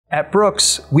At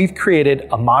Brooks, we've created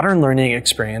a modern learning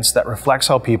experience that reflects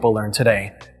how people learn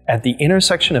today, at the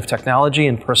intersection of technology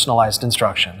and personalized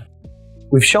instruction.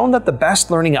 We've shown that the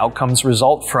best learning outcomes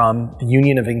result from the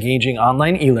union of engaging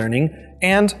online e-learning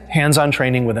and hands-on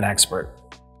training with an expert.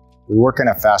 We work in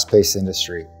a fast-paced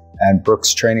industry, and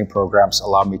Brooks training programs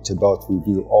allow me to both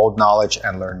review old knowledge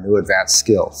and learn new advanced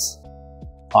skills.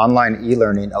 Online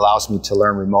e-learning allows me to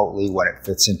learn remotely when it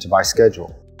fits into my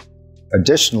schedule.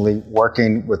 Additionally,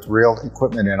 working with real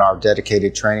equipment in our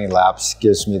dedicated training labs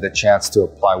gives me the chance to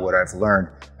apply what I've learned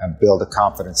and build the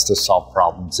confidence to solve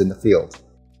problems in the field.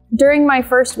 During my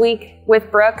first week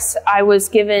with Brooks, I was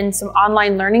given some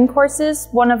online learning courses,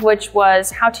 one of which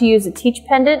was how to use a teach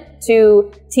pendant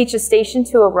to teach a station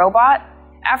to a robot.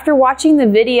 After watching the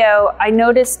video, I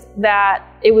noticed that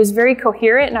it was very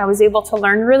coherent and I was able to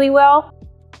learn really well.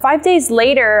 5 days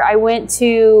later, I went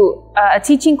to a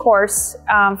teaching course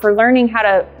for learning how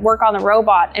to work on the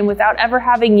robot, and without ever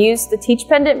having used the teach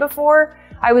pendant before,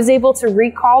 I was able to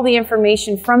recall the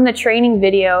information from the training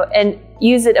video and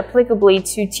use it applicably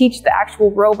to teach the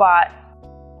actual robot